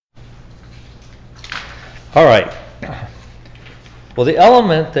All right. Well, the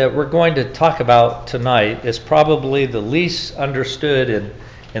element that we're going to talk about tonight is probably the least understood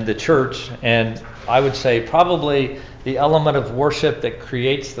in the church, and I would say probably the element of worship that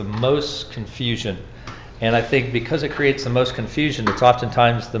creates the most confusion. And I think because it creates the most confusion, it's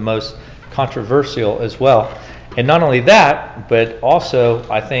oftentimes the most controversial as well. And not only that, but also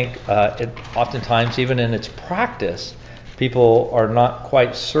I think it oftentimes, even in its practice, people are not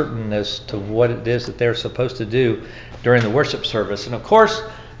quite certain as to what it is that they're supposed to do during the worship service. And of course,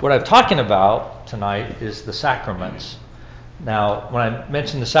 what I'm talking about tonight is the sacraments. Now, when I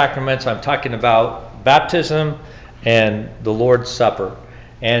mention the sacraments, I'm talking about baptism and the Lord's Supper.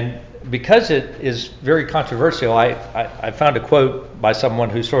 And because it is very controversial, I found a quote by someone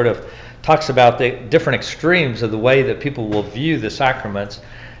who sort of talks about the different extremes of the way that people will view the sacraments.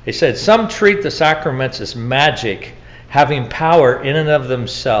 They said, some treat the sacraments as magic, having power in and of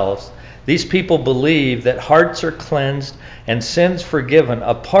themselves. These people believe that hearts are cleansed and sins forgiven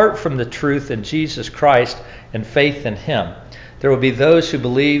apart from the truth in Jesus Christ and faith in Him. There will be those who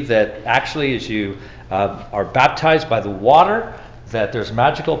believe that actually as you are baptized by the water, that there's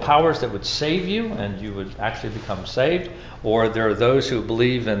magical powers that would save you and you would actually become saved. Or there are those who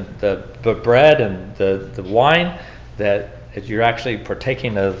believe in the bread and the wine, that you're actually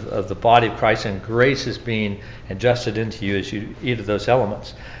partaking of the body of Christ and grace is being ingested into you as you eat of those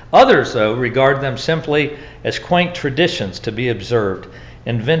elements. Others, though, regard them simply as quaint traditions to be observed,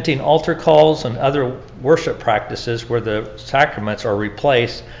 inventing altar calls and other worship practices where the sacraments are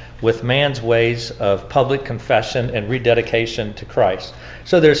replaced with man's ways of public confession and rededication to Christ.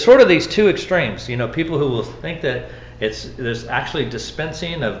 So there's sort of these two extremes. You know, people who will think that there's actually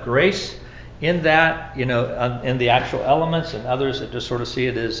dispensing of grace in that, you know, in the actual elements, and others that just sort of see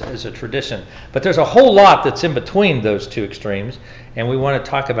it as a tradition. But there's a whole lot that's in between those two extremes, and we want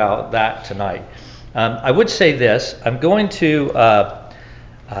to talk about that tonight. I would say this. I'm going to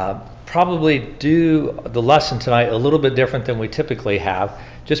probably do the lesson tonight a little bit different than we typically have,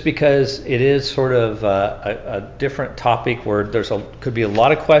 just because it is sort of a different topic where could be a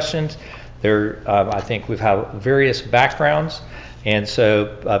lot of questions. I think we've had various backgrounds, and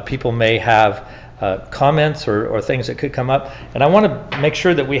so people may have comments or things that could come up. And I want to make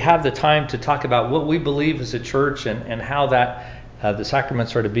sure that we have the time to talk about what we believe as a church and how that the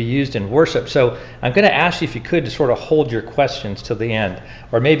sacraments are to be used in worship. So I'm going to ask you, if you could, to sort of hold your questions till the end,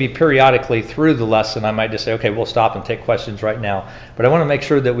 or maybe periodically through the lesson I might just say, okay, we'll stop and take questions right now. But I want to make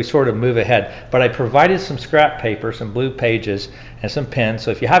sure that we sort of move ahead. But I provided some scrap paper, some blue pages, and some pens. So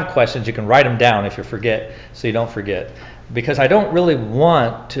if you have questions, you can write them down if you forget, so you don't forget. Because I don't really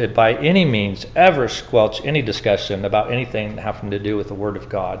want to, by any means, ever squelch any discussion about anything having to do with the Word of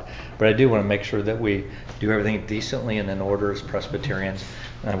God. But I do want to make sure that we do everything decently and in order as Presbyterians,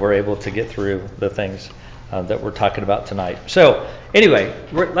 and we're able to get through the things that we're talking about tonight. So anyway,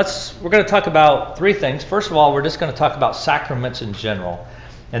 we're going to talk about three things. First of all, we're just going to talk about sacraments in general.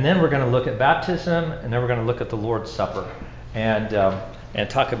 And then we're going to look at baptism, and then we're going to look at the Lord's Supper and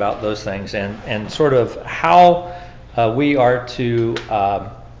talk about those things and sort of how we are to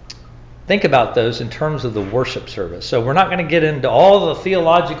think about those in terms of the worship service. So we're not going to get into all the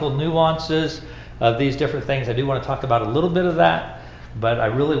theological nuances of these different things. I do want to talk about a little bit of that, but I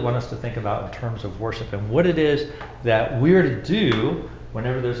really want us to think about in terms of worship and what it is that we're to do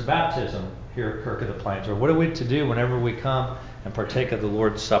whenever there's a baptism here at Kirk of the Plains, or what are we to do whenever we come and partake of the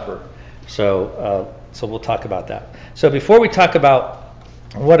Lord's Supper. So we'll talk about that. So before we talk about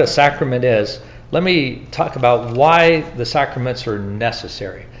what a sacrament is, let me talk about why the sacraments are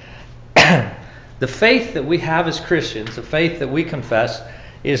necessary. The faith that we have as Christians, the faith that we confess,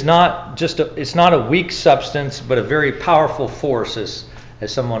 is not it's not a weak substance, but a very powerful force, as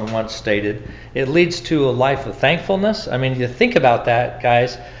someone once stated. It leads to a life of thankfulness. I mean, you think about that,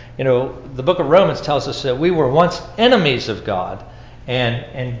 guys. You know, the book of Romans tells us that we were once enemies of God,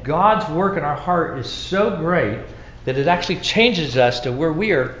 and God's work in our heart is so great that it actually changes us to where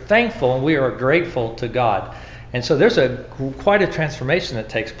we are thankful and we are grateful to God. And so there's quite a transformation that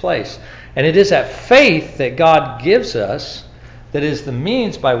takes place. And it is that faith that God gives us that is the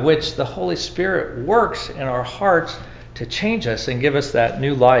means by which the Holy Spirit works in our hearts to change us and give us that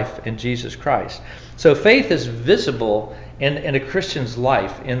new life in Jesus Christ. So faith is visible in a Christian's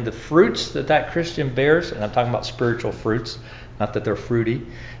life, in the fruits that Christian bears, and I'm talking about spiritual fruits, not that they're fruity,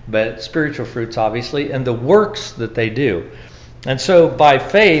 but spiritual fruits, obviously, and the works that they do. And so by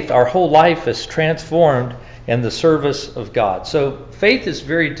faith, our whole life is transformed in the service of God. So faith is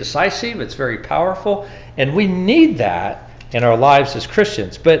very decisive, it's very powerful, and we need that in our lives as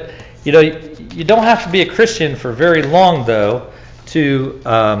Christians. But you know, you don't have to be a Christian for very long, though, to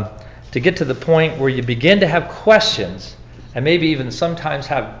to get to the point where you begin to have questions and maybe even sometimes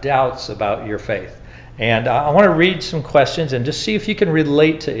have doubts about your faith. And I want to read some questions and just see if you can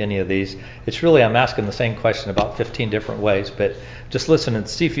relate to any of these. It's really, I'm asking the same question about 15 different ways, but just listen and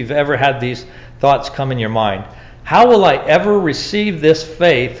see if you've ever had these thoughts come in your mind. How will I ever receive this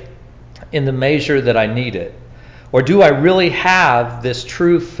faith in the measure that I need it? Or do I really have this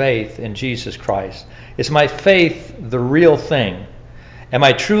true faith in Jesus Christ? Is my faith the real thing? Am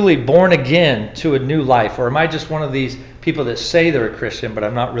I truly born again to a new life? Or am I just one of these people that say they're a Christian, but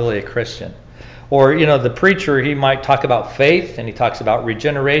I'm not really a Christian? Or, the preacher, he might talk about faith, and he talks about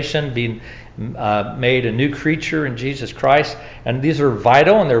regeneration, being made a new creature in Jesus Christ. And these are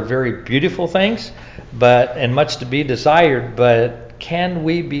vital, and they're very beautiful things, and much to be desired. But can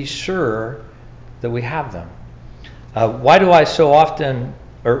we be sure that we have them? Why do I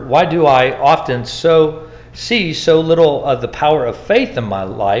often see so little of the power of faith in my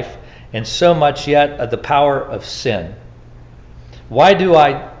life, and so much yet of the power of sin? Why do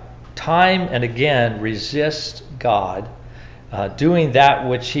I time and again resist God, doing that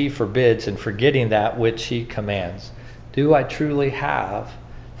which He forbids and forgetting that which He commands? Do I truly have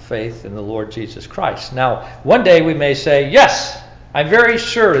faith in the Lord Jesus Christ? Now, one day we may say, yes, I'm very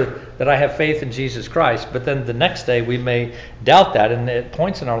sure that I have faith in Jesus Christ, but then the next day we may doubt that, and at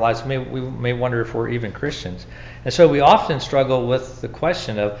points in our lives we may wonder if we're even Christians. And so we often struggle with the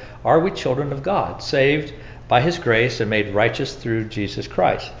question of, are we children of God, saved by His grace and made righteous through Jesus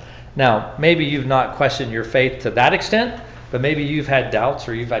Christ? Now, maybe you've not questioned your faith to that extent, but maybe you've had doubts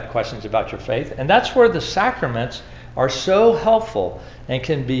or you've had questions about your faith. And that's where the sacraments are so helpful and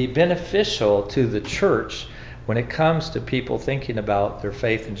can be beneficial to the church when it comes to people thinking about their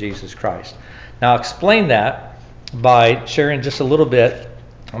faith in Jesus Christ. Now, I'll explain that by sharing just a little bit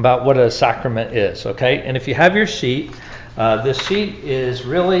about what a sacrament is, okay? And if you have your sheet, this sheet is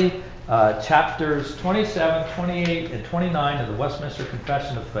really chapters 27, 28, and 29 of the Westminster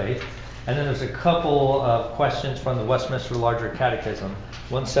Confession of Faith. And then there's a couple of questions from the Westminster Larger Catechism,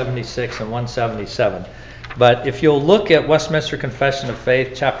 176 and 177. But if you'll look at Westminster Confession of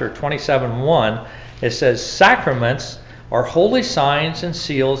Faith, chapter 27:1, it says, sacraments are holy signs and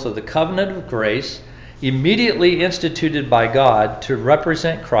seals of the covenant of grace, immediately instituted by God to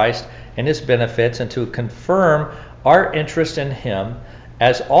represent Christ and His benefits and to confirm our interest in Him,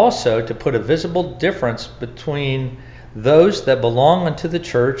 as also to put a visible difference between those that belong unto the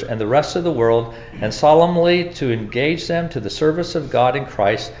church and the rest of the world, and solemnly to engage them to the service of God in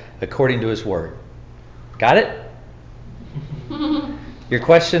Christ according to His word. Got it? Your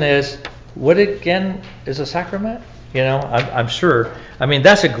question is, what again is a sacrament? I'm sure. I mean,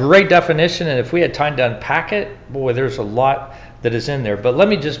 that's a great definition, and if we had time to unpack it, boy, there's a lot that is in there. But let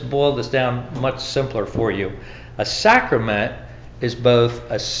me just boil this down much simpler for you. A sacrament is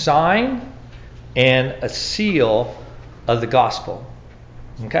both a sign and a seal of the gospel.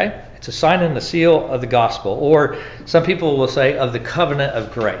 Okay? It's a sign and a seal of the gospel. Or some people will say of the covenant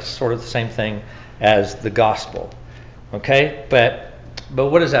of grace, sort of the same thing as the gospel. Okay? But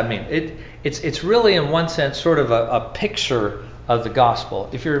what does that mean? It's really, in one sense, sort of a picture of the gospel.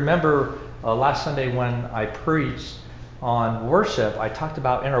 If you remember last Sunday when I preached on worship, I talked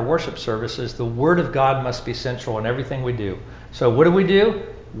about in our worship services, the Word of God must be central in everything we do. So what do?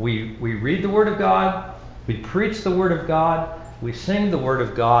 We read the Word of God, we preach the Word of God, we sing the Word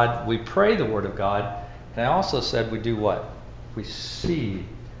of God, we pray the Word of God, and I also said we do what? We see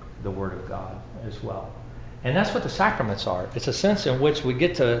the Word of God as well. And that's what the sacraments are. It's a sense in which we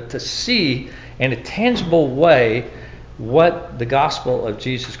get to see in a tangible way what the gospel of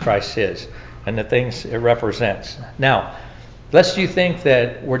Jesus Christ is and the things it represents. Now, lest you think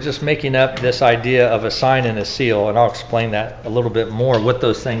that we're just making up this idea of a sign and a seal, and I'll explain that a little bit more, what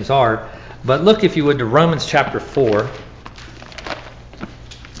those things are. But look, if you would, to Romans chapter 4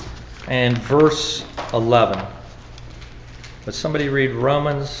 and verse 11. Would somebody read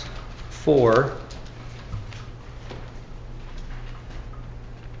Romans 4?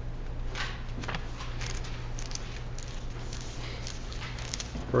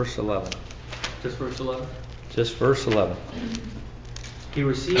 Verse 11. Just verse 11? Just verse 11. He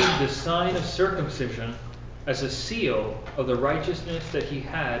received the sign of circumcision as a seal of the righteousness that he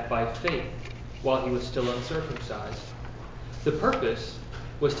had by faith while he was still uncircumcised. The purpose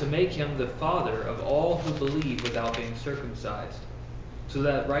was to make him the father of all who believe without being circumcised, so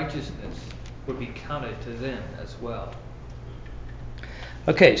that righteousness would be counted to them as well.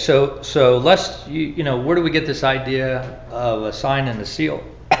 Okay, so let's, where do we get this idea of a sign and a seal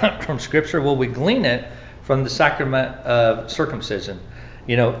from Scripture? Well, we glean it from the sacrament of circumcision.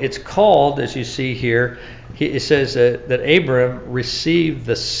 it's called, as you see here, it says that Abram received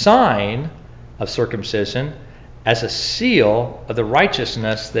the sign of circumcision as a seal of the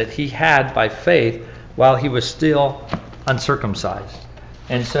righteousness that he had by faith while he was still uncircumcised.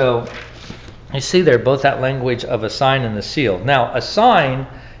 And so you see there both that language of a sign and a seal. Now, a sign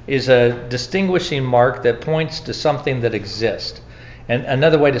is a distinguishing mark that points to something that exists. And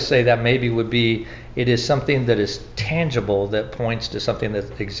another way to say that maybe would be it is something that is tangible that points to something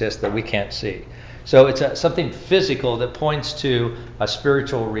that exists that we can't see. So it's something physical that points to a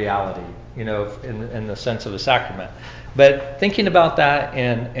spiritual reality, in the sense of a sacrament. But thinking about that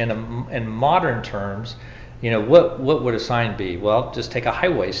in modern terms, what would a sign be? Well, just take a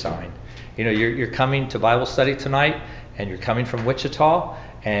highway sign. You're coming to Bible study tonight, and you're coming from Wichita,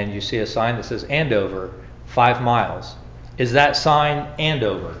 and you see a sign that says Andover, 5 miles. Is that sign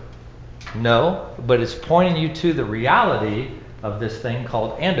Andover? No, but it's pointing you to the reality of this thing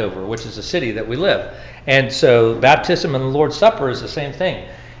called Andover, which is a city that we live. And so baptism and the Lord's Supper is the same thing.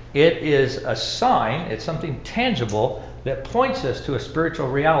 It is a sign, it's something tangible that points us to a spiritual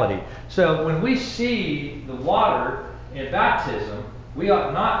reality. So when we see the water in baptism, we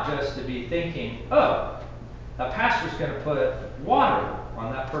ought not just to be thinking, oh, a pastor's going to put water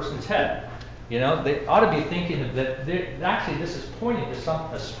on that person's head. They ought to be thinking that actually this is pointing to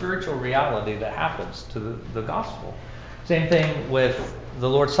a spiritual reality that happens to the gospel. Same thing with the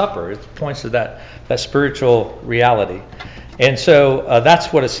Lord's Supper. It points to that spiritual reality. And so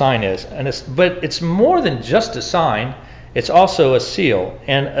that's what a sign is. But it's more than just a sign. It's also a seal.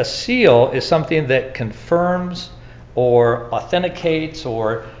 And a seal is something that confirms or authenticates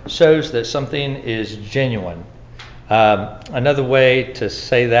or shows that something is genuine. Another way to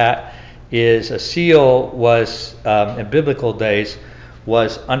say that is a seal was, in biblical days,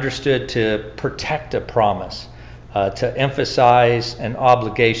 was understood to protect a promise, to emphasize an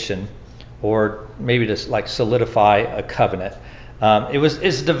obligation, or maybe to solidify a covenant.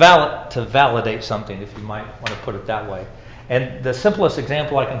 It's to validate something, if you might want to put it that way. And the simplest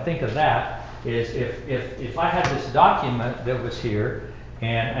example I can think of that is if I had this document that was here,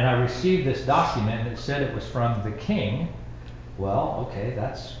 and I received this document and it said it was from the king. Well, okay,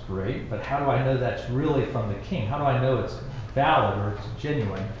 that's great, but how do I know that's really from the king? How do I know it's valid or it's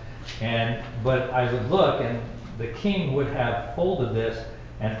genuine? But I would look, and the king would have folded this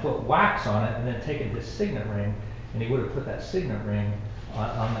and put wax on it, and then taken his signet ring, and he would have put that signet ring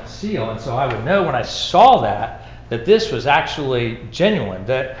on that seal. And so I would know when I saw that this was actually genuine,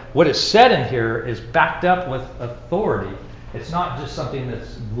 that what is said in here is backed up with authority. It's not just something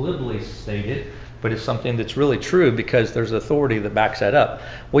that's glibly stated, but it's something that's really true because there's authority that backs that up.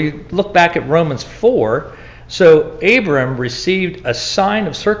 Well, you look back at Romans 4. So Abram received a sign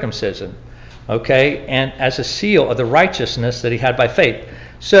of circumcision, okay, and as a seal of the righteousness that he had by faith.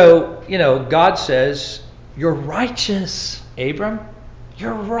 So, God says, you're righteous, Abram.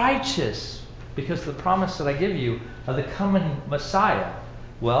 You're righteous because of the promise that I give you of the coming Messiah.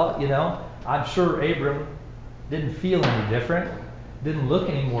 Well, I'm sure Abram didn't feel any different, didn't look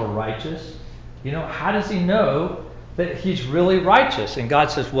any more righteous. How does he know that he's really righteous? And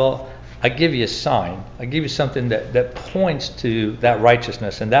God says, well, I give you a sign. I give you something that points to that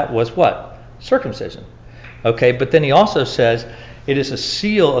righteousness. And that was what? Circumcision. Okay, but then he also says it is a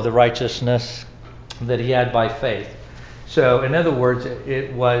seal of the righteousness that he had by faith. So in other words,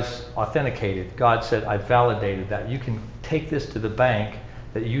 it was authenticated. God said, I validated that. You can take this to the bank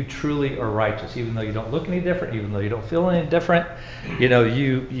that you truly are righteous, even though you don't look any different, even though you don't feel any different.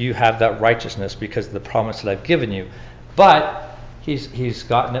 You have that righteousness because of the promise that I've given you. But he's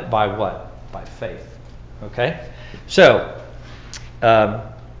gotten it by what? By faith. Okay? So,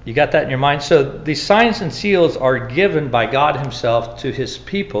 you got that in your mind? So these signs and seals are given by God himself to his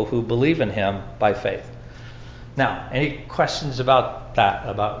people who believe in him by faith. Now, any questions about that,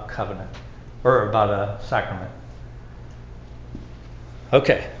 about covenant, or about a sacrament?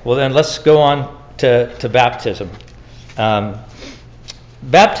 Okay, well then let's go on to baptism. Baptism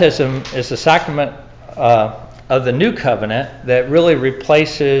is the sacrament of the new covenant that really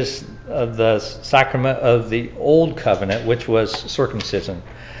replaces the sacrament of the old covenant, which was circumcision.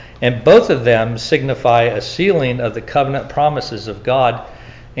 And both of them signify a sealing of the covenant promises of God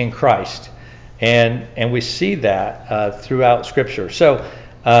in Christ. And we see that throughout Scripture. So,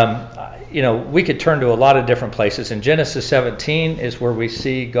 we could turn to a lot of different places. In Genesis 17 is where we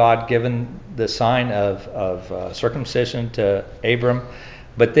see God given the sign of circumcision to Abram.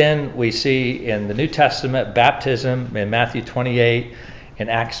 But then we see in the New Testament baptism in Matthew 28, in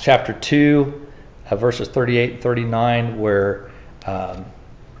Acts chapter 2, verses 38 and 39, where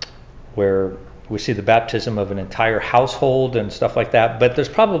We see the baptism of an entire household and stuff like that. But there's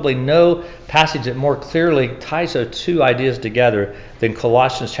probably no passage that more clearly ties those two ideas together than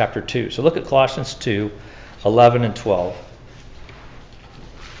Colossians chapter 2. So look at Colossians 2, 11 and 12.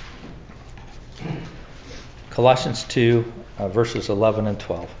 Colossians 2, verses 11 and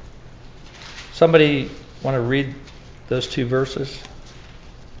 12. Somebody want to read those two verses?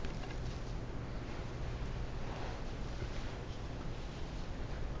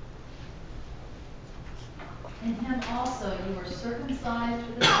 In him also you were circumcised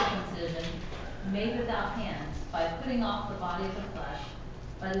with a circumcision made without hands, by putting off the body of the flesh,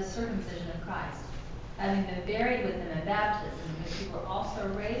 by the circumcision of Christ, having been buried with him in baptism, in which you were also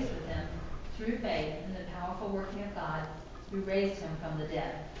raised with him through faith in the powerful working of God, who raised him from the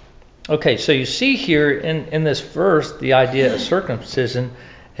dead. Okay, so you see here in this verse the idea of circumcision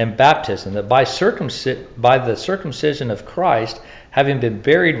and baptism, that by the circumcision of Christ, having been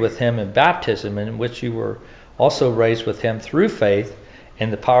buried with him in baptism, in which you were also raised with him through faith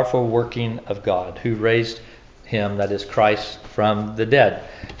in the powerful working of God, who raised him, that is Christ, from the dead.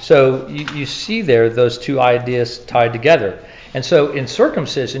 So you see there those two ideas tied together. And so in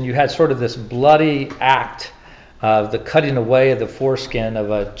circumcision, you had sort of this bloody act of the cutting away of the foreskin of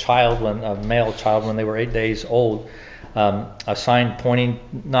a male child when they were 8 days old, a sign pointing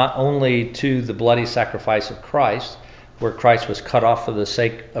not only to the bloody sacrifice of Christ, where Christ was cut off for the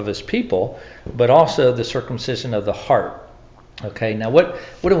sake of his people, but also the circumcision of the heart. Okay, now what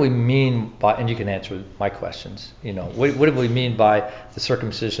do we mean by, and you can answer my questions, what do we mean by the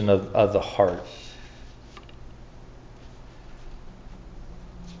circumcision of the heart?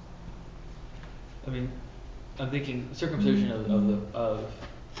 I mean, I'm thinking circumcision of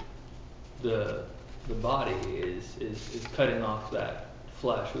the body is cutting off that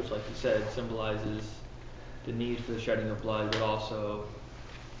flesh, which, like you said, symbolizes the need for the shedding of blood, but also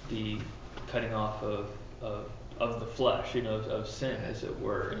the cutting off of the flesh, of sin, as it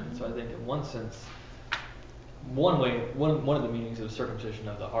were. And so I think in one sense, one of the meanings of circumcision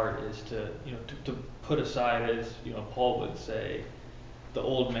of the heart is to put aside, as Paul would say, the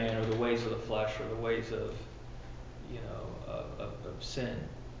old man, or the ways of the flesh, or the ways of sin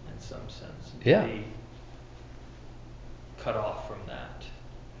in some sense. And Yeah. to be cut off from that.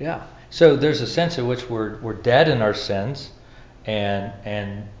 Yeah. So there's a sense in which we're dead in our sins, and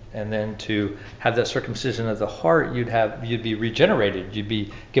then to have that circumcision of the heart, you'd be regenerated. You'd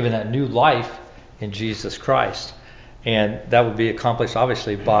be given that new life in Jesus Christ, and that would be accomplished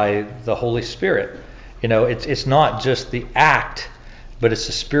obviously by the Holy Spirit. It's not just the act, but it's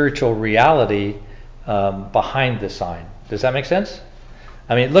the spiritual reality behind the sign. Does that make sense?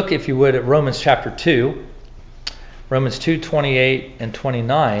 I mean, look, if you would, at Romans chapter 2. Romans 2:28 and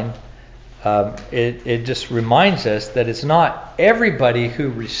 29, it just reminds us that it's not everybody who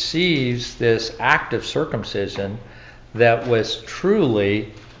receives this act of circumcision that was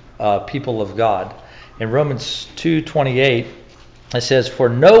truly people of God. In Romans 2:28, it says, "For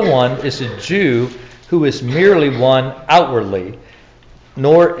no one is a Jew who is merely one outwardly,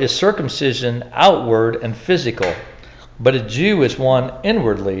 nor is circumcision outward and physical, but a Jew is one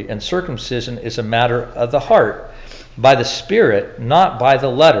inwardly, and circumcision is a matter of the heart, by the Spirit, not by the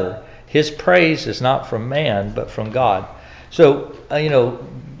letter. His praise is not from man, but from God." So,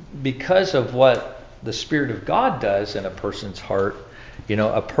 because of what the Spirit of God does in a person's heart,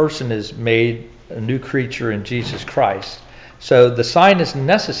 a person is made a new creature in Jesus Christ. So the sign is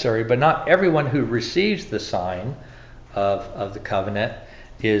necessary, but not everyone who receives the sign of the covenant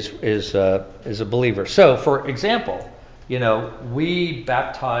is a believer. So, for example, we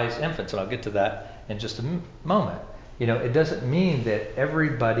baptize infants, and I'll get to that in just a moment. It doesn't mean that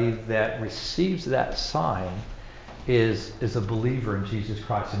everybody that receives that sign is a believer in Jesus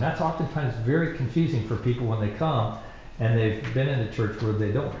Christ. And that's oftentimes very confusing for people when they come and they've been in a church where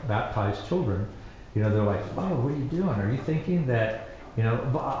they don't baptize children. They're like, "Oh, what are you doing? Are you thinking that,"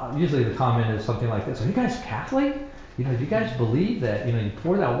 usually the comment is something like this: "Are you guys Catholic? Do you guys believe that, you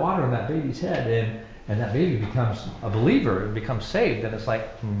pour that water on that baby's head and that baby becomes a believer and becomes saved?" And it's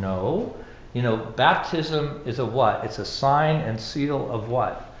like, no. Baptism is a what? It's a sign and seal of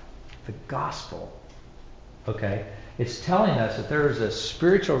what? The gospel. Okay? It's telling us that there is a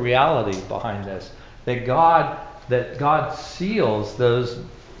spiritual reality behind this. That God seals those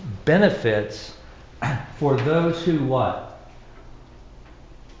benefits for those who what?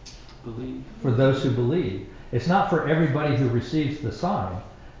 Believe. For those who believe. It's not for everybody who receives the sign,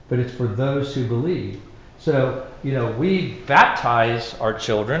 but it's for those who believe. So, we baptize our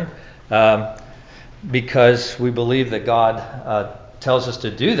children because we believe that God tells us to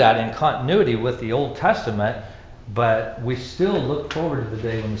do that in continuity with the Old Testament. but we still look forward to the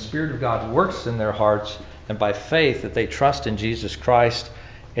day when the Spirit of God works in their hearts, and by faith that they trust in Jesus Christ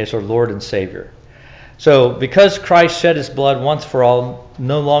as our Lord and Savior. So because Christ shed his blood once for all,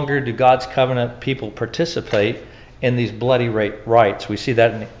 no longer do God's covenant people participate in these bloody rites. We see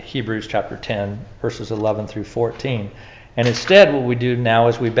that in Hebrews chapter 10, verses 11 through 14. And instead what we do now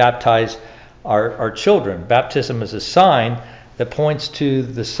is we baptize our children. Baptism is a sign that points to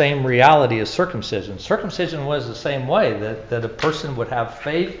the same reality as circumcision. Circumcision was the same way, that a person would have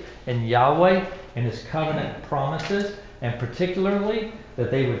faith in Yahweh and his covenant promises, and particularly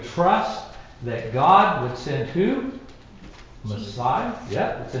that they would trust that God would send who? Messiah.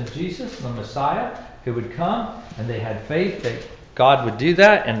 Yeah, would send Jesus, the Messiah, who would come, and they had faith that God would do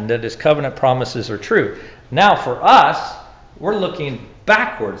that and that his covenant promises are true. Now for us, we're looking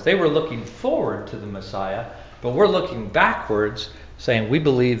backwards. They were looking forward to the Messiah, but we're looking backwards, saying we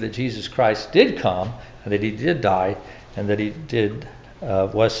believe that Jesus Christ did come, and that he did die, and that he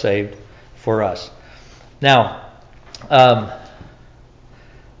was saved for us. Now,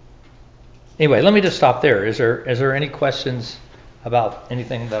 anyway, let me just stop there. Is there any questions about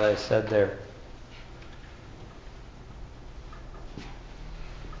anything that I said there?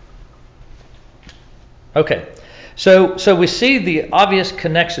 Okay, so we see the obvious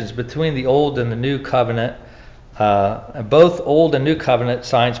connections between the Old and the New Covenant. Both Old and New Covenant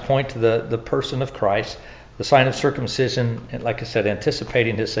signs point to the person of Christ. The sign of circumcision, like I said,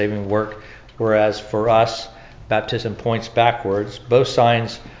 anticipating his saving work, whereas for us, baptism points backwards. Both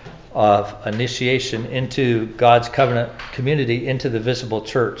signs of initiation into God's covenant community, into the visible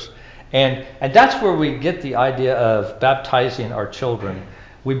church. And that's where we get the idea of baptizing our children.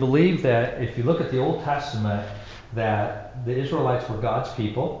 We believe that if you look at the Old Testament, that the Israelites were God's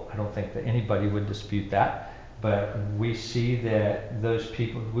people. I don't think that anybody would dispute that. But we see that those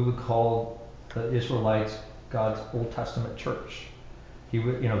people, we would call the Israelites God's Old Testament church.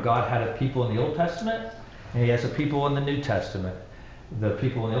 God had a people in the Old Testament, and he has a people in the New Testament. The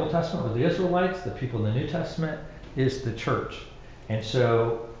people in the Old Testament were the Israelites. The people in the New Testament is the church. And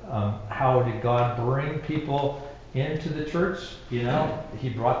so how did God bring people into the church? He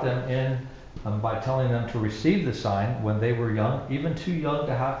brought them in by telling them to receive the sign when they were young, even too young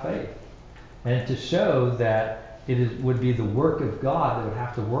to have faith. And to show that would be the work of God that would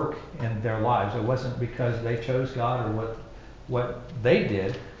have to work in their lives. It wasn't because they chose God or what they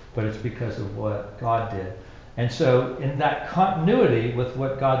did, but it's because of what God did. And so in that continuity with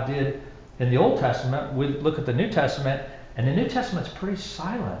what God did in the Old Testament, we look at the New Testament, and the New Testament's pretty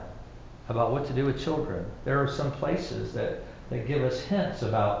silent about what to do with children. There are some places that give us hints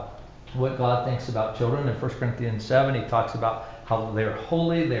about what God thinks about children. In 1 Corinthians 7, he talks about how they are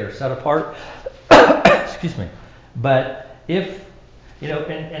holy, they are set apart. Excuse me. But if,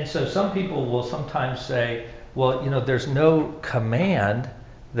 and so some people will sometimes say, well, there's no command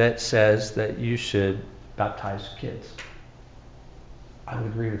that says that you should baptize kids. I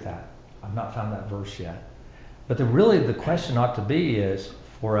would agree with that. I've not found that verse yet. But the question ought to be is,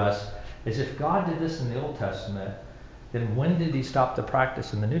 for us, is if God did this in the Old Testament, then when did he stop the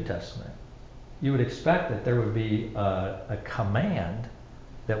practice in the New Testament? You would expect that there would be a command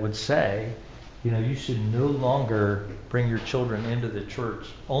that would say, you should no longer bring your children into the church.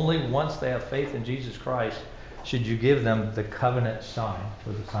 Only once they have faith in Jesus Christ should you give them the covenant sign,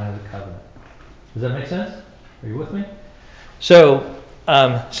 or the sign of the covenant. Does that make sense? Are you with me? So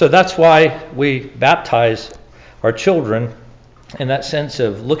that's why we baptize our children, in that sense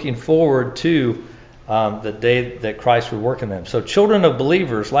of looking forward to the day that Christ would work in them. So children of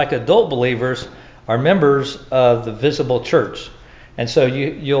believers, like adult believers, are members of the visible church. And so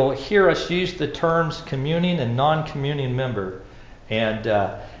you'll hear us use the terms communing and non-communing member.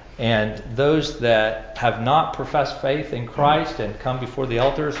 And those that have not professed faith in Christ and come before the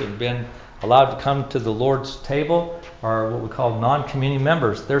altars and been allowed to come to the Lord's table are what we call non-communing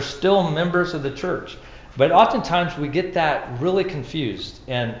members. They're still members of the church. But oftentimes we get that really confused.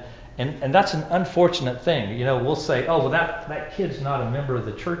 And that's an unfortunate thing. We'll say, oh, well, that kid's not a member of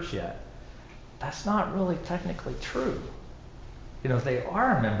the church yet. That's not really technically true. They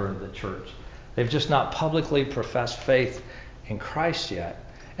are a member of the church. They've just not publicly professed faith in Christ yet.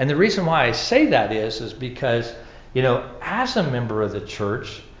 And the reason why I say that is because, as a member of the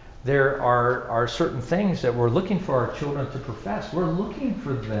church, there are certain things that we're looking for our children to profess. We're looking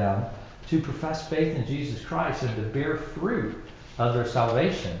for them to profess faith in Jesus Christ and to bear fruit of their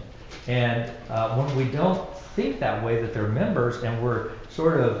salvation. And when we don't think that way, that they're members, and we're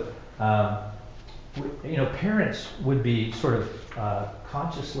sort of, parents would be sort of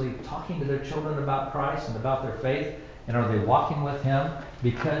consciously talking to their children about Christ and about their faith, and are they walking with him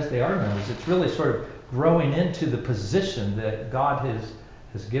because they are members? It's really sort of growing into the position that God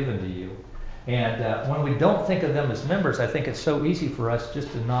has given to you. And when we don't think of them as members, I think it's so easy for us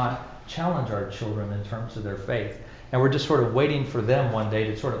just to not challenge our children in terms of their faith. And we're just sort of waiting for them one day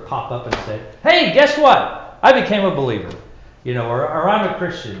to sort of pop up and say, hey, guess what? I became a believer, or I'm a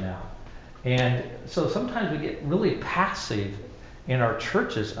Christian now. And so sometimes we get really passive in our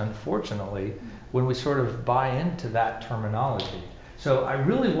churches, unfortunately, when we sort of buy into that terminology. So I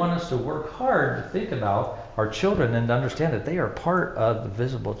really want us to work hard to think about our children and to understand that they are part of the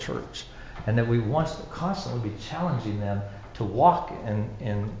visible church, and that we want to constantly be challenging them to walk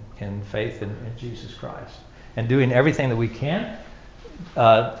in faith in Jesus Christ, and doing everything that we can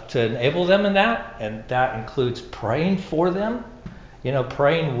to enable them in that. And that includes praying for them,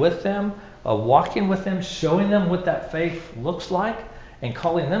 praying with them, walking with them, showing them what that faith looks like, and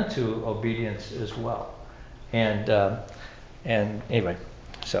calling them to obedience as well. And anyway,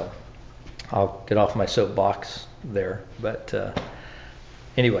 so I'll get off my soapbox there. But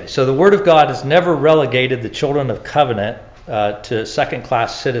anyway, so the Word of God has never relegated the children of covenant to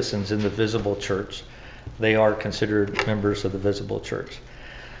second-class citizens in the visible church. They are considered members of the visible church.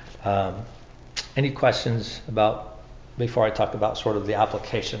 Any questions before I talk about sort of the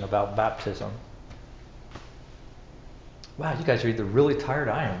application about baptism? Wow, you guys are either really tired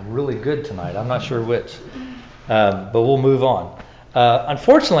or I am really good tonight. I'm not sure which. But we'll move on.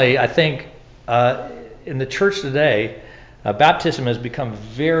 Unfortunately, I think in the church today, baptism has become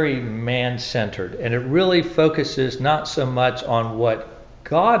very man-centered, and it really focuses not so much on what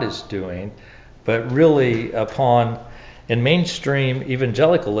God is doing, but really in mainstream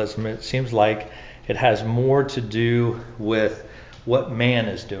evangelicalism, it seems like it has more to do with what man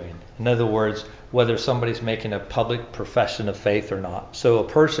is doing. In other words, whether somebody's making a public profession of faith or not. So a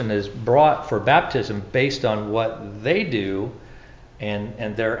person is brought for baptism based on what they do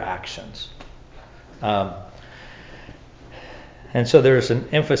and their actions. And so there's an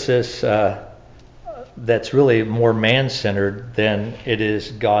emphasis that's really more man-centered than it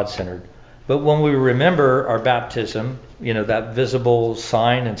is God-centered. But when we remember our baptism, that visible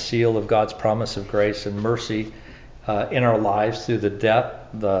sign and seal of God's promise of grace and mercy in our lives through the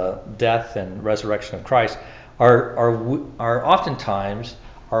death and resurrection of Christ, are oftentimes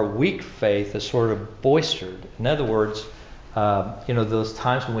our weak faith is sort of boistered. In other words, those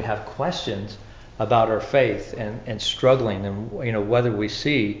times when we have questions about our faith and struggling, and whether we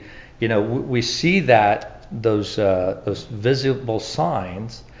see, we see that those visible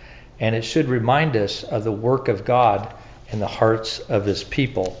signs, and it should remind us of the work of God in the hearts of His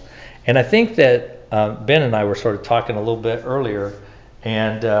people. And I think that Ben and I were sort of talking a little bit earlier,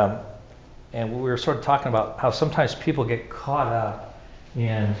 and we were sort of talking about how sometimes people get caught up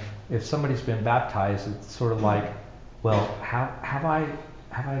in, if somebody's been baptized, it's sort of like, well, have I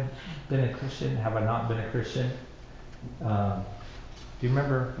been a Christian? Have I not been a Christian? Do you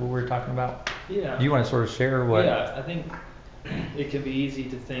remember what we were talking about? Yeah. Do you want to sort of share what? Yeah, I think it can be easy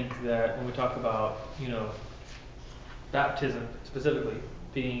to think that when we talk about, baptism specifically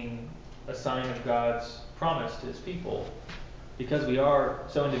being a sign of God's promise to His people, because we are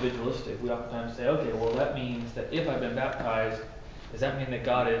so individualistic, we oftentimes say, okay, well, that means that if I've been baptized, does that mean that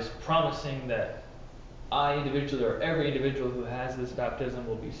God is promising that I individually, or every individual who has this baptism,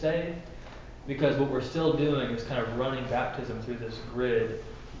 will be saved? Because what we're still doing is kind of running baptism through this grid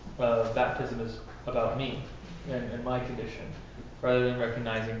of baptism is about me and my condition, rather than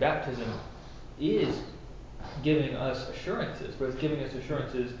recognizing baptism is giving us assurances, but it's giving us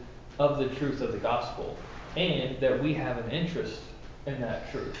assurances of the truth of the gospel, and that we have an interest in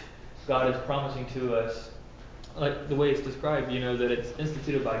that truth. God is promising to us, like the way it's described, that it's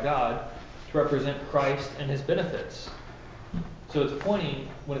instituted by God to represent Christ and His benefits. So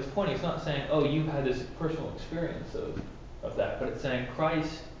when it's pointing, it's not saying, oh, you had this personal experience of that, but it's saying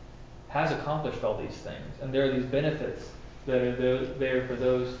Christ has accomplished all these things, and there are these benefits that are there for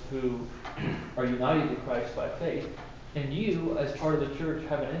those who are united to Christ by faith. And you, as part of the church,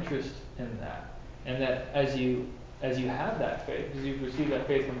 have an interest in that. And that as you have that faith, as you've received that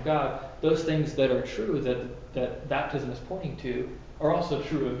faith from God, those things that are true that baptism is pointing to are also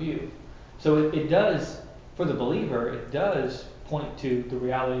true of you. So it does, for the believer, it does point to the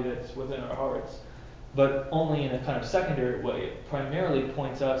reality that's within our hearts, but only in a kind of secondary way. It primarily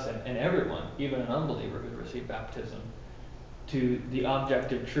points us and everyone, even an unbeliever who received baptism, to the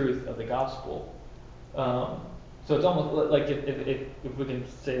objective truth of the gospel. So it's almost like if we can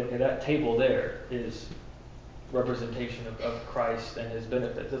say, okay, that table there is representation of Christ and His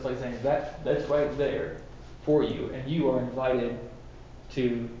benefits. It's like saying that's right there for you, and you are invited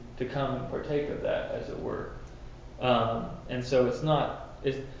to come and partake of that, as it were. And so it's not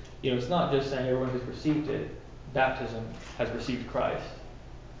It's, it's not just saying everyone who's received it, baptism, has received Christ,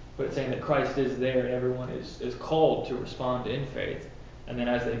 but it's saying that Christ is there and everyone is called to respond in faith. And then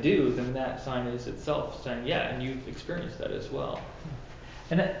as they do, then that sign is itself saying, yeah, and you've experienced that as well.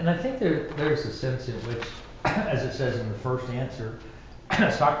 And I think there's a sense in which, as it says in the first answer,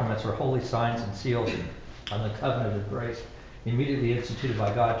 sacraments are holy signs and seals on the covenant of grace, immediately instituted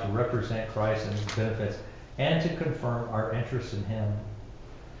by God to represent Christ and his benefits, and to confirm our interest in him.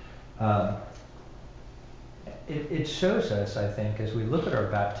 It shows us, I think, as we look at our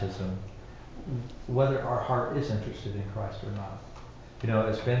baptism, whether our heart is interested in Christ or not.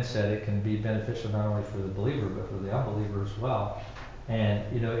 As Ben said, it can be beneficial not only for the believer, but for the unbeliever as well. And,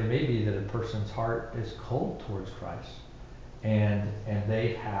 it may be that a person's heart is cold towards Christ, and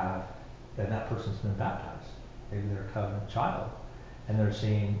that person's been baptized. Maybe they're a covenant child, and they're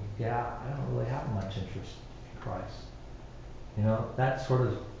seeing, I don't really have much interest in Christ. That sort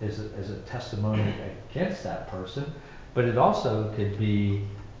of is a testimony against that person, but it also could be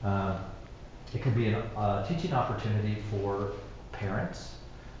a teaching opportunity for parents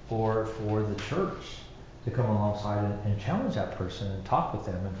or for the church to come alongside and challenge that person and talk with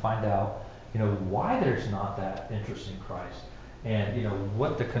them and find out, why there's not that interest in Christ, and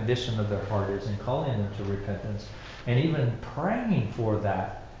what the condition of their heart is, and calling them to repentance, and even praying for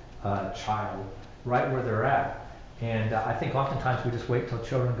that child right where they're at. And I think oftentimes we just wait till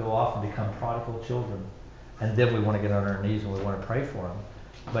children go off and become prodigal children, and then we want to get on our knees and we want to pray for them.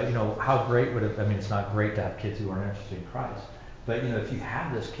 But how great would it? I mean, it's not great to have kids who aren't interested in Christ. But if you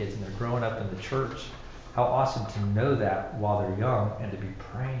have those kids and they're growing up in the church, how awesome to know that while they're young, and to be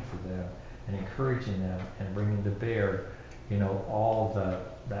praying for them and encouraging them and bringing to bear, all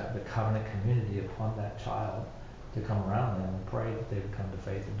the covenant community upon that child to come around them and pray that they would come to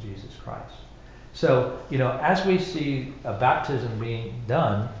faith in Jesus Christ. So, as we see a baptism being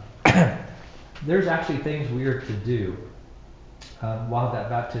done, there's actually things we are to do while that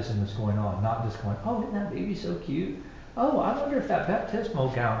baptism is going on. Not just going, oh, isn't that baby so cute? Oh, I wonder if that baptismal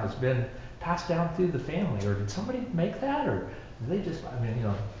gown has been passed down through the family, or did somebody make that, or did they just,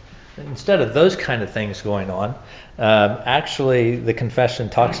 instead of those kind of things going on, actually the confession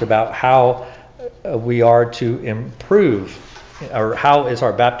talks about how we are to improve, or how is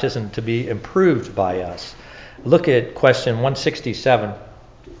our baptism to be improved by us. Look at question 167.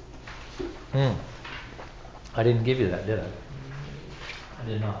 I didn't give you that, did I? I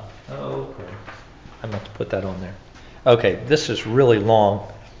did not. Oh, okay. I meant to put that on there. Okay, this is really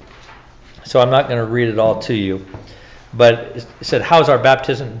long, so I'm not going to read it all to you. But it said, how is our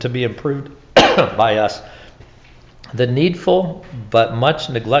baptism to be improved by us? The needful but much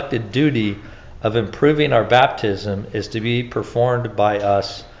neglected duty of improving our baptism is to be performed by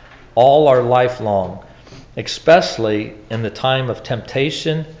us all our life long, especially in the time of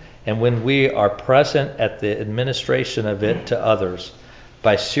temptation and when we are present at the administration of it to others,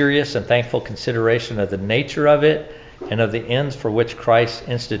 by serious and thankful consideration of the nature of it and of the ends for which Christ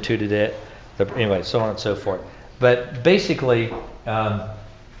instituted it. Anyway, so on and so forth. But basically,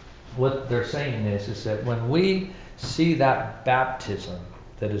 what they're saying is that when we see that baptism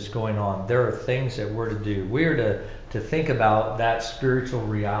that is going on, there are things that we're to do. We're to think about that spiritual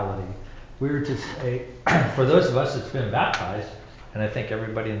reality. We're to say, for those of us that's been baptized, and I think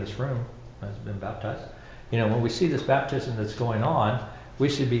everybody in this room has been baptized, when we see this baptism that's going on, we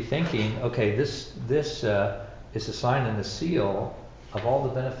should be thinking, okay, this is a sign and a seal of all the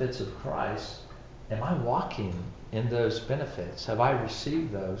benefits of Christ. Am I walking in those benefits? Have I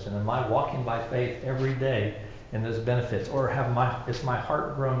received those? And am I walking by faith every day in those benefits? Or is my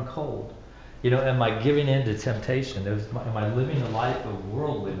heart grown cold? Am I giving in to temptation? Am I living a life of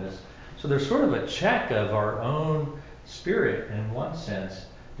worldliness? So there's sort of a check of our own spirit in one sense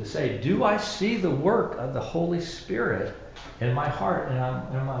to say, do I see the work of the Holy Spirit in my heart? And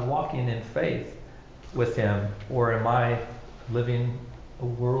am I walking in faith with him? Or am I living a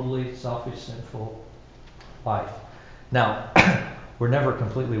worldly, selfish, sinful life? Now, we're never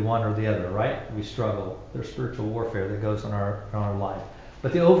completely one or the other, right? We struggle. There's spiritual warfare that goes on in our life.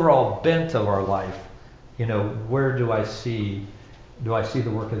 But the overall bent of our life, where do I see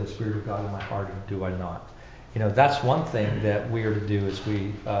the work of the Spirit of God in my heart, or do I not? That's one thing that we are to do as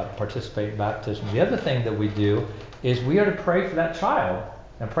we participate in baptism. The other thing that we do is we are to pray for that child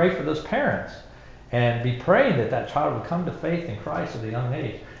and pray for those parents, and be praying that child would come to faith in Christ at a young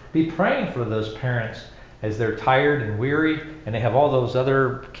age. Be praying for those parents as they're tired and weary, and they have all those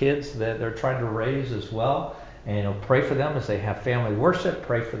other kids that they're trying to raise as well. And pray for them as they have family worship.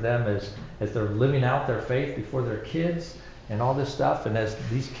 Pray for them as they're living out their faith before their kids and all this stuff. And as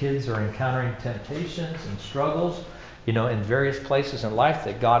these kids are encountering temptations and struggles, in various places in life,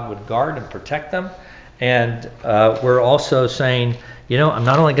 that God would guard and protect them. And we're also saying, I'm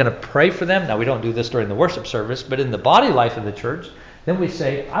not only going to pray for them. Now, we don't do this during the worship service, but in the body life of the church, then we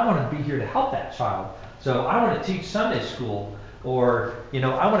say, I want to be here to help that child. So I want to teach Sunday school, or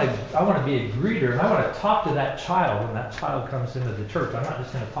I want to be a greeter, and I want to talk to that child when that child comes into the church. I'm not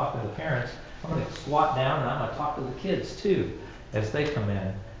just going to talk to the parents. I'm going to squat down and I'm going to talk to the kids too as they come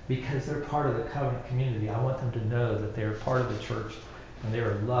in, because they're part of the covenant community. I want them to know that they're part of the church and they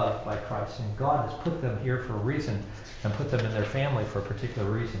are loved by Christ, and God has put them here for a reason and put them in their family for a particular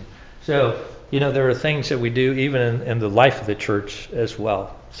reason. So there are things that we do even in the life of the church as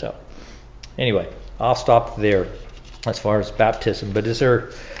well. So anyway, I'll stop there as far as baptism. But is there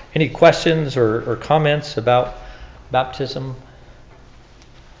any questions or comments about baptism?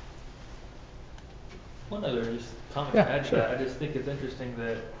 One other just comment Yeah, to add to sure. that. I just think it's interesting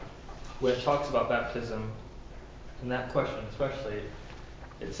that when it talks about baptism, in that question especially,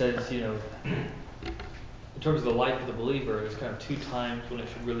 it says, in terms of the life of the believer, there's kind of two times when it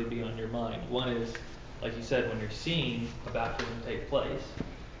should really be on your mind. One is, like you said, when you're seeing a baptism take place.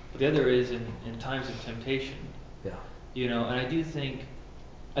 But the other is in times of temptation. Yeah. And I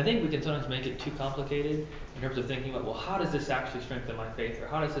think we can sometimes make it too complicated in terms of thinking about, well, how does this actually strengthen my faith, or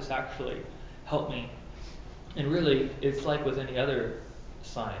how does this actually help me? And really, it's like with any other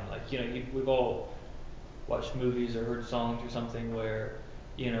sign. Like, we've all watched movies or heard songs or something where,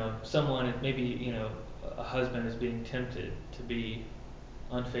 someone, maybe, a husband is being tempted to be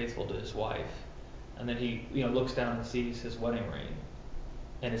unfaithful to his wife. And then he, looks down and sees his wedding ring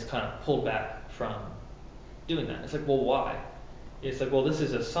and is kind of pulled back from doing that. It's like, well, why? It's like, well, this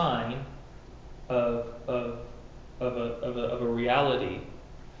is a sign of a reality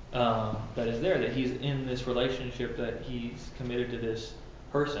that is there, that he's in this relationship, that he's committed to this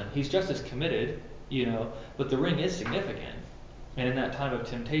person. He's just as committed, but the ring is significant. And in that time of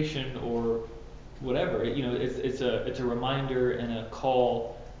temptation or whatever, it's a reminder and a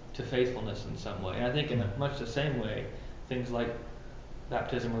call to faithfulness in some way. And I think in much the same way, things like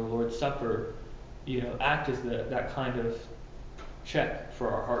baptism or the Lord's Supper, act as that kind of check for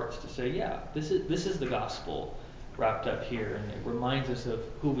our hearts to say, yeah, this is the gospel wrapped up here, and it reminds us of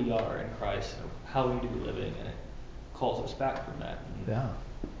who we are in Christ and how we need to be living, and it calls us back from that. Yeah.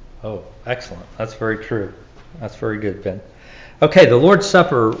 Oh, excellent. That's very true. That's very good, Ben. Okay, the Lord's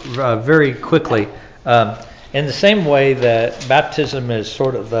Supper, very quickly. In the same way that baptism is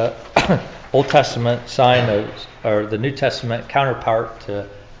sort of the Old Testament sign or the New Testament counterpart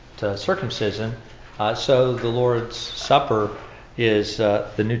to circumcision, so the Lord's Supper is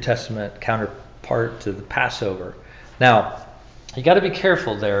the New Testament counterpart to the Passover. Now, you got to be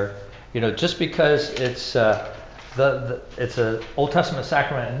careful there. Just because it's it's an Old Testament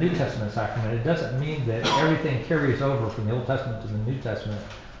sacrament and New Testament sacrament, it doesn't mean that everything carries over from the Old Testament to the New Testament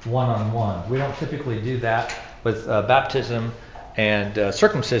one-on-one. We don't typically do that with baptism and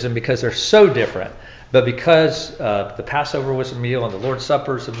circumcision because they're so different. But because the Passover was a meal and the Lord's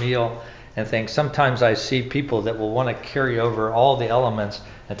Supper is a meal and things, sometimes I see people that will want to carry over all the elements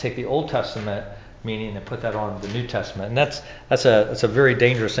and take the Old Testament meaning and put that on the New Testament. And that's a very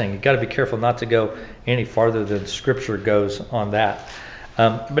dangerous thing. You've got to be careful not to go any farther than Scripture goes on that.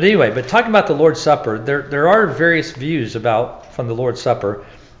 But anyway, talking about the Lord's Supper, there are various views from the Lord's Supper,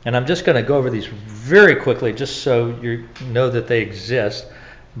 and I'm just going to go over these very quickly just so you know that they exist.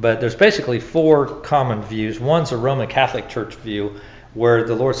 But there's basically four common views. One's a Roman Catholic Church view, where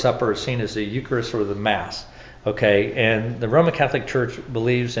the Lord's Supper is seen as the Eucharist or the Mass. Okay, and the Roman Catholic Church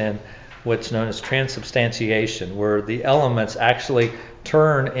believes in what's known as transubstantiation, where the elements actually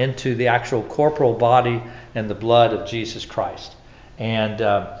turn into the actual corporal body and the blood of Jesus Christ. And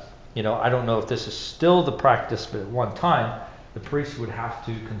I don't know if this is still the practice, but at one time the priest would have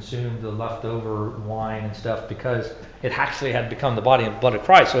to consume the leftover wine and stuff because it actually had become the body and blood of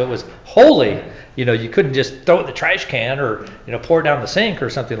Christ. So it was holy. You couldn't just throw it in the trash can or pour it down the sink or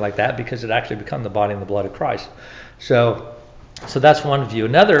something like that, because it actually become the body and the blood of Christ. So that's one view.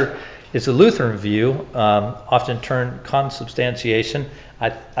 Another is a Lutheran view, often termed consubstantiation.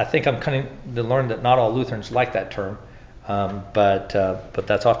 I think I'm coming to learn that not all Lutherans like that term, but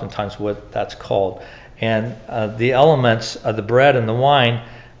that's oftentimes what that's called. And the elements of the bread and the wine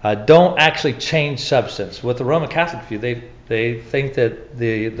don't actually change substance. With the Roman Catholic view, they think that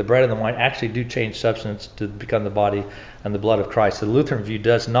the bread and the wine actually do change substance to become the body and the blood of Christ. The Lutheran view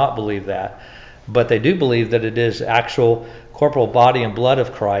does not believe that, but they do believe that it is actual corporal body and blood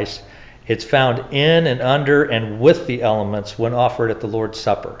of Christ. It's found in and under and with the elements when offered at the Lord's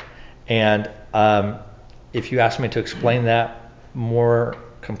Supper. And if you ask me to explain that more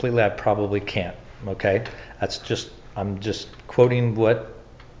completely, I probably can't. Okay, that's just I'm just quoting what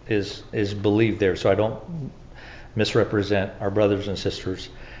is believed there, so I don't misrepresent our brothers and sisters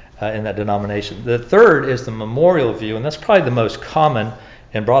in that denomination. The third is the memorial view, and that's probably the most common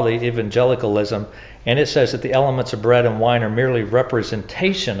in broadly evangelicalism, and it says that the elements of bread and wine are merely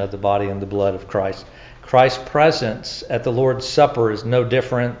representation of the body and the blood of Christ. Christ's presence at the Lord's Supper is no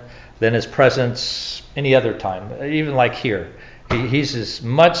different than his presence any other time, even like here. He's as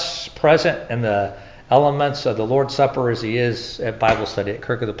much present in the elements of the Lord's Supper as he is at Bible study at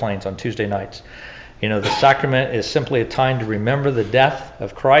Kirk of the Plains on Tuesday nights. The sacrament is simply a time to remember the death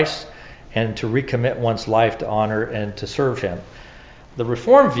of Christ and to recommit one's life to honor and to serve him. The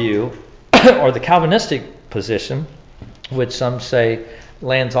Reformed view, or the Calvinistic position, which some say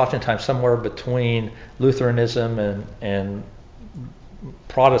lands oftentimes somewhere between Lutheranism and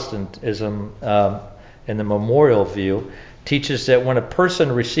Protestantism in the memorial view, teaches that when a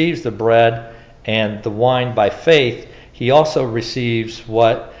person receives the bread and the wine by faith, he also receives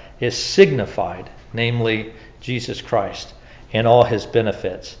what is signified, namely Jesus Christ and all his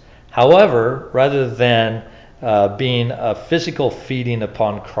benefits. However, rather than being a physical feeding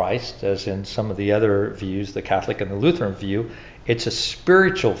upon Christ, as in some of the other views, the Catholic and the Lutheran view, it's a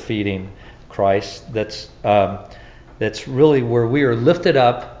spiritual feeding Christ that's really where we are lifted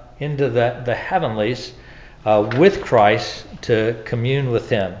up into the heavenlies with Christ to commune with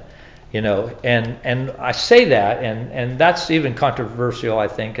him. And I say that, and that's even controversial, I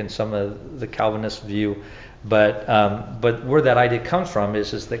think, in some of the Calvinist view. But where that idea comes from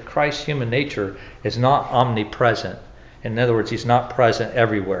is that Christ's human nature is not omnipresent. In other words, he's not present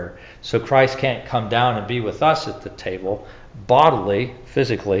everywhere. So Christ can't come down and be with us at the table bodily,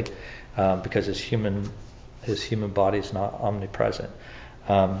 physically, because his human body is not omnipresent.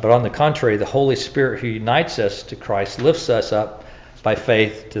 But on the contrary, the Holy Spirit who unites us to Christ lifts us up by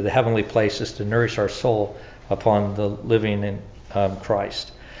faith to the heavenly places to nourish our soul upon the living in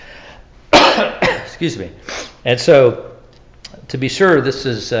Christ. Excuse me. And so, to be sure, this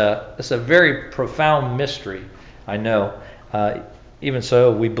is a very profound mystery, I know. Even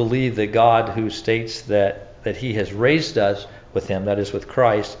so, we believe that God, who states that he has raised us with him, that is with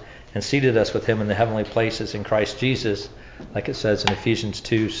Christ, and seated us with him in the heavenly places in Christ Jesus, like it says in Ephesians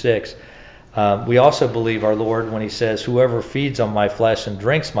 2:6. We also believe our Lord when he says, "Whoever feeds on my flesh and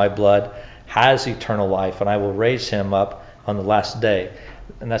drinks my blood has eternal life, and I will raise him up on the last day."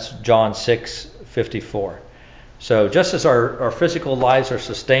 And that's John 6:54. So just as our physical lives are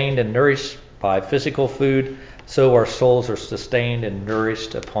sustained and nourished by physical food, so our souls are sustained and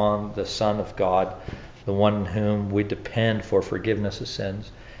nourished upon the Son of God, the one in whom we depend for forgiveness of sins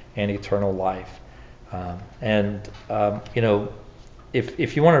and eternal life.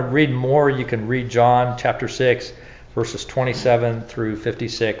 If you want to read more, you can read John chapter 6, verses 27 through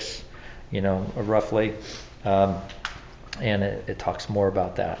 56, roughly. And it talks more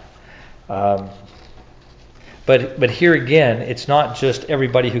about that. But here again, it's not just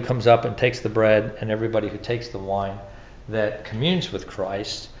everybody who comes up and takes the bread and everybody who takes the wine that communes with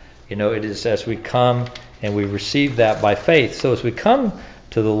Christ. It is as we come and we receive that by faith. So as we come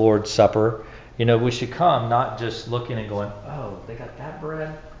to the Lord's Supper, we should come not just looking and going, "Oh, they got that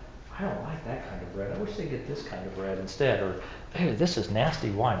bread? I don't like that kind of bread. I wish they get this kind of bread instead." Or, "Hey, this is nasty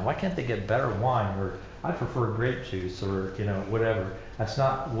wine. Why can't they get better wine?" Or, "I prefer grape juice," or, whatever. That's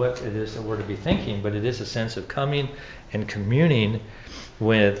not what it is that we're to be thinking, but it is a sense of coming and communing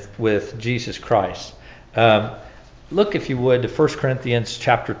with Jesus Christ. Look, if you would, to 1 Corinthians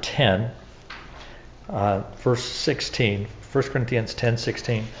chapter 10, verse 16. 1 Corinthians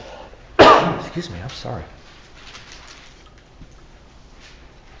 10:16. Excuse me, I'm sorry.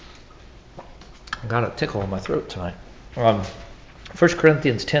 I got a tickle in my throat tonight. 1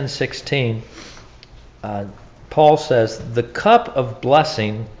 Corinthians 10:16, Paul says, "The cup of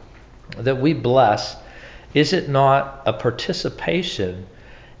blessing that we bless, is it not a participation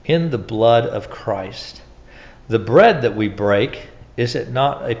in the blood of Christ? The bread that we break, is it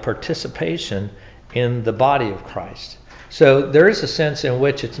not a participation in the body of Christ?" So there is a sense in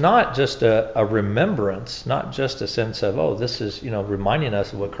which it's not just a remembrance, not just a sense of, oh, this is, reminding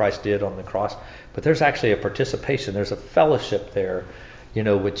us of what Christ did on the cross, but there's actually a participation. There's a fellowship there,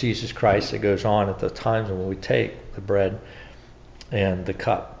 with Jesus Christ that goes on at the times when we take the bread and the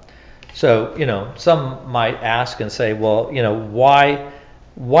cup. So, some might ask and say, well, why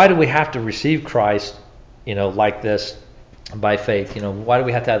do we have to receive Christ, like this by faith? Why do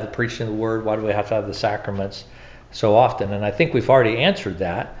we have to have the preaching of the word? Why do we have to have the sacraments so often? And I think we've already answered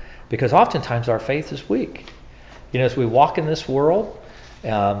that, because oftentimes our faith is weak. As we walk in this world,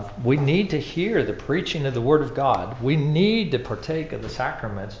 we need to hear the preaching of the Word of God. We need to partake of the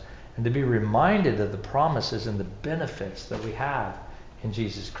sacraments and to be reminded of the promises and the benefits that we have in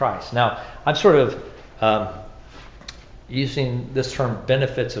Jesus Christ. Now, I'm sort of using this term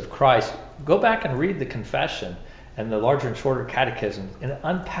benefits of Christ. Go back and read the confession and the larger and shorter catechism, and it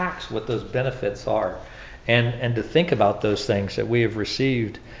unpacks what those benefits are, and to think about those things that we have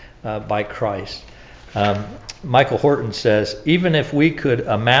received by Christ. Michael Horton says, even if we could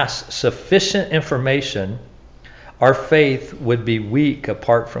amass sufficient information, our faith would be weak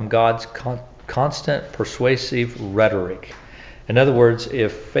apart from God's constant persuasive rhetoric. In other words,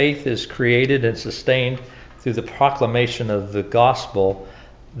 if faith is created and sustained through the proclamation of the gospel,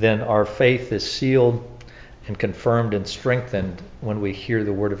 then our faith is sealed and confirmed and strengthened when we hear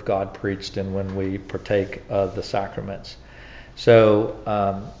the word of God preached and when we partake of the sacraments.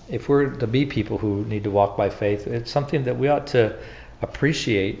 So if we're to be people who need to walk by faith, it's something that we ought to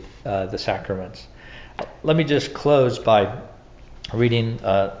appreciate the sacraments. Let me just close by reading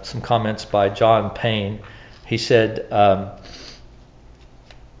some comments by John Payne. He said,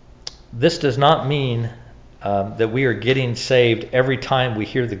 this does not mean that we are getting saved every time we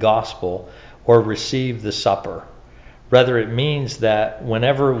hear the gospel or receive the supper. Rather, it means that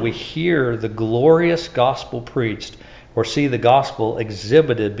whenever we hear the glorious gospel preached or see the gospel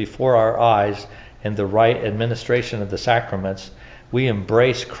exhibited before our eyes in the right administration of the sacraments, we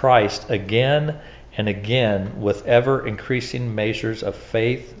embrace Christ again and again with ever increasing measures of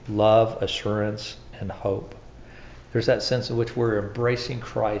faith, love, assurance, and hope. There's that sense in which we're embracing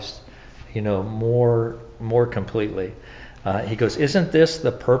Christ, more completely. He goes, isn't this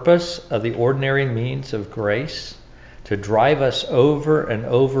the purpose of the ordinary means of grace? To drive us over and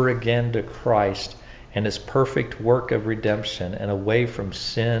over again to Christ and his perfect work of redemption and away from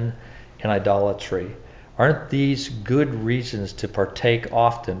sin and idolatry. Aren't these good reasons to partake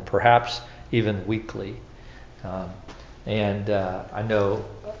often, perhaps even weekly? I know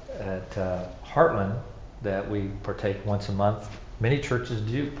at Heartland that we partake once a month. Many churches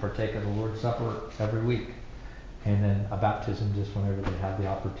do partake of the Lord's Supper every week, and then a baptism just whenever they have the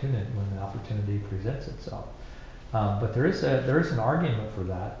opportunity, when the opportunity presents itself. But there is an argument for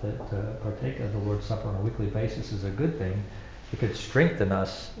that to partake of the Lord's Supper on a weekly basis is a good thing. It could strengthen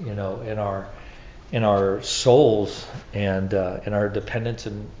us, in our souls and in our dependence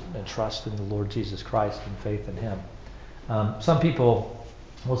and trust in the Lord Jesus Christ and faith in Him. Some people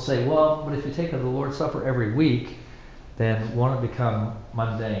will say, well, but if you take of the Lord's Supper every week, then won't it become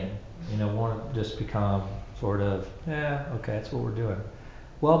mundane? Won't it just become sort of, okay, that's what we're doing.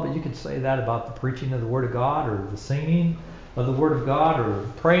 Well, but you could say that about the preaching of the Word of God or the singing of the Word of God or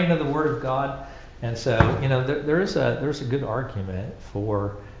praying of the Word of God. And so, there's a good argument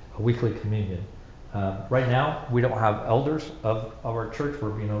for a weekly communion. Right now, we don't have elders of our church. We're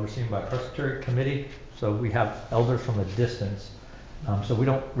being overseen by a presbytery committee, so we have elders from a distance. So we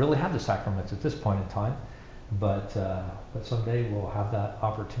don't really have the sacraments at this point in time, but someday we'll have that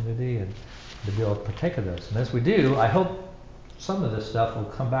opportunity and to be able to partake of those. And as we do, I hope some of this stuff will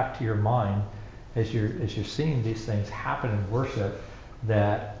come back to your mind as you're seeing these things happen in worship,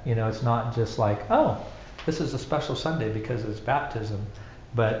 that it's not just like, oh, this is a special Sunday because it's baptism,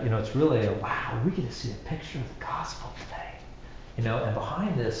 but it's really wow, we get to see a picture of the gospel today, and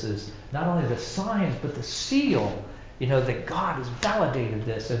behind this is not only the signs but the seal, that God has validated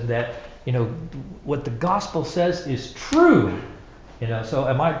this and that what the gospel says is true. So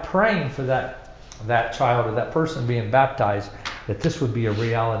am I praying for that child or that person being baptized, that this would be a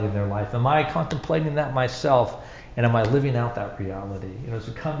reality in their life? Am I contemplating that myself, and am I living out that reality? As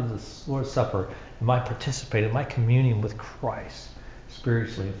we come to the Lord's Supper, am I participating? Am I communing with Christ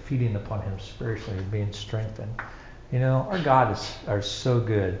spiritually and feeding upon Him spiritually and being strengthened? Our God are so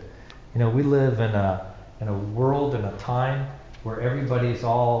good. We live in a world and a time where everybody's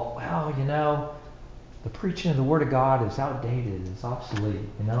all, the preaching of the Word of God is outdated, it's obsolete.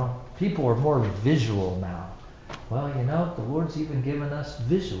 People are more visual now. Well, the Lord's even given us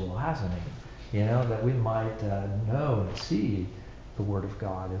visual, hasn't He? That we might know and see the Word of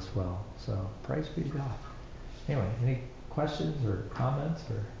God as well. So praise be to God. Anyway, any questions or comments?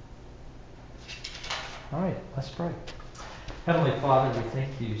 All right, let's pray. Heavenly Father, we thank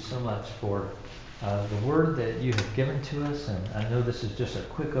you so much for the Word that you have given to us, and I know this is just a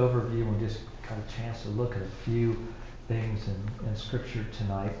quick overview. We just got a chance to look at a few things in Scripture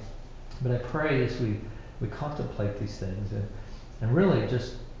tonight. But I pray as we contemplate these things and really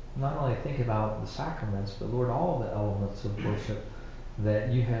just not only think about the sacraments, but Lord, all the elements of worship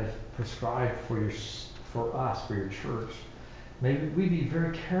that you have prescribed for us, for your church. May we be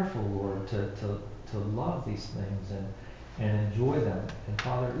very careful, Lord, to love these things and enjoy them. And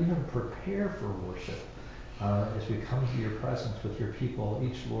Father, even prepare for worship as we come to your presence with your people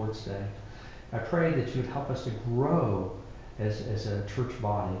each Lord's Day. I pray that you would help us to grow as a church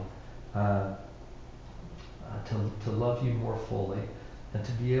body, to love you more fully, and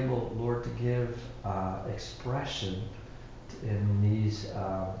to be able, Lord, to give expression in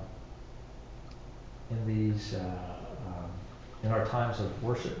in our times of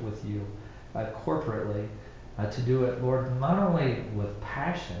worship with you corporately, to do it, Lord, not only with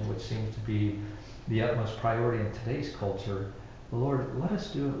passion, which seems to be the utmost priority in today's culture, but Lord, let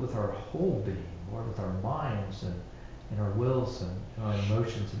us do it with our whole being, Lord, with our minds and our wills and our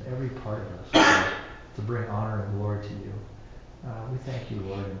emotions and every part of us, Lord, to bring honor and glory to you. We thank you,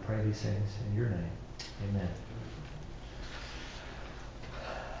 Lord, and pray these things in your name. Amen.